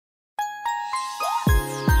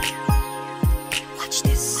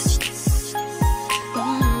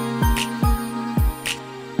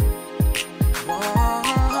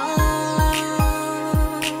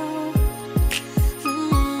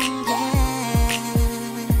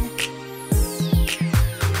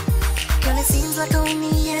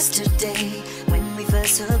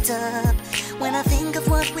up when I think of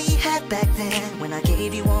what we had back then, when I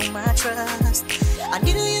gave you all my trust. I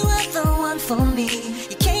knew you were the one for me.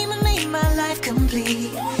 You came and made my life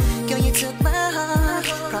complete. Girl, you took my heart,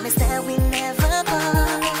 promised that we never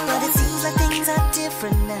part. But it seems like things are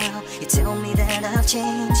different now. You tell me that I've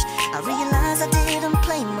changed. I realize I didn't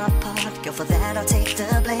play my part. Girl, for that I'll take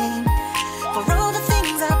the blame. For all the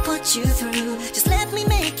things I put you through, just let me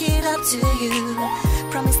make it up to you.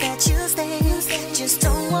 Promise that you'll stay, just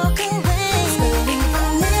don't walk away.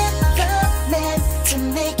 I'm never meant to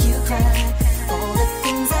make you cry. All the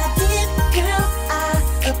things I did, girl, I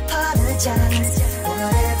apologize.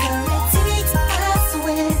 Whatever it takes, I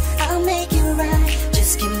swear I'll make it right.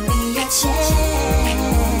 Just give me a chance.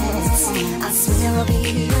 I swear I'll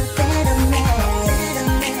be a better man.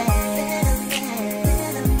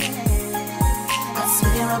 I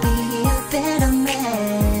swear I'll be a better man.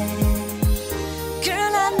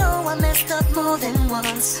 Girl, I know I messed up more than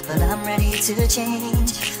once, but I'm ready to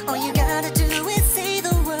change. All you gotta do is say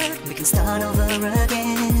the word, we can start over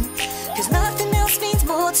again. Cause nothing else means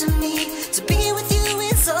more to me. To be with you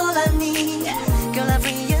is all I need. Girl, I've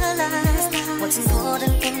realized what's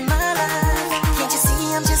important in my life. Can't you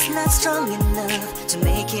see I'm just not strong enough to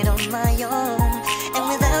make it on my own? And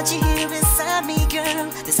without you here beside me,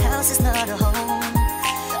 girl, this house is not a home.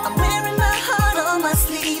 I'm wearing my heart on my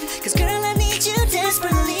sleeve, cause girl, I need you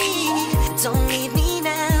desperately. Don't leave me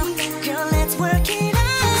now, girl, let's work it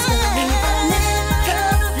out. I'm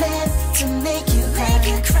never meant to make you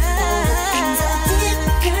cry. All the things I did,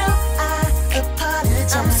 girl, I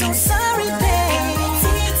apologize. I'm so sorry, babe.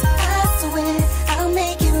 I swear I'll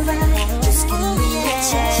make it right. Just give me a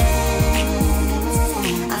chance.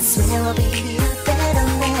 I swear I'll be a better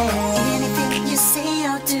man. Anything you say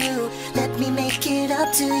I'll do, let me make it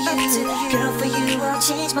up to you. Girl, for you I'll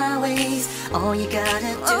change my ways. All you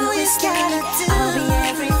gotta do is I'll be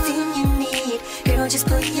everything you need. Girl, just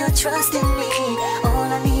put your trust in me. All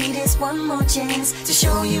I need is one more chance to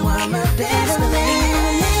show you I'm a better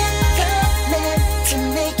man. Never meant to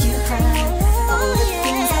make you cry. All the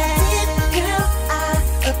things I did, girl, I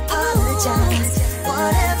apologize.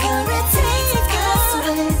 Whatever it takes, I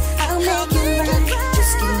swear I'll make it right.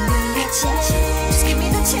 Just give me a chance. Just give me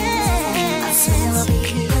the chance. I swear I'll be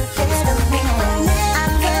a better man. I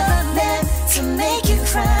never meant to make you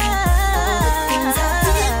cry. All the things I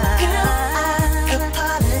did, girl, I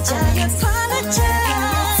apologize.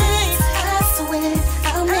 I swear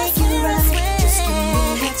I'll make it right. Just give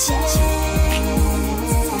me a chance.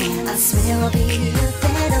 I swear I'll be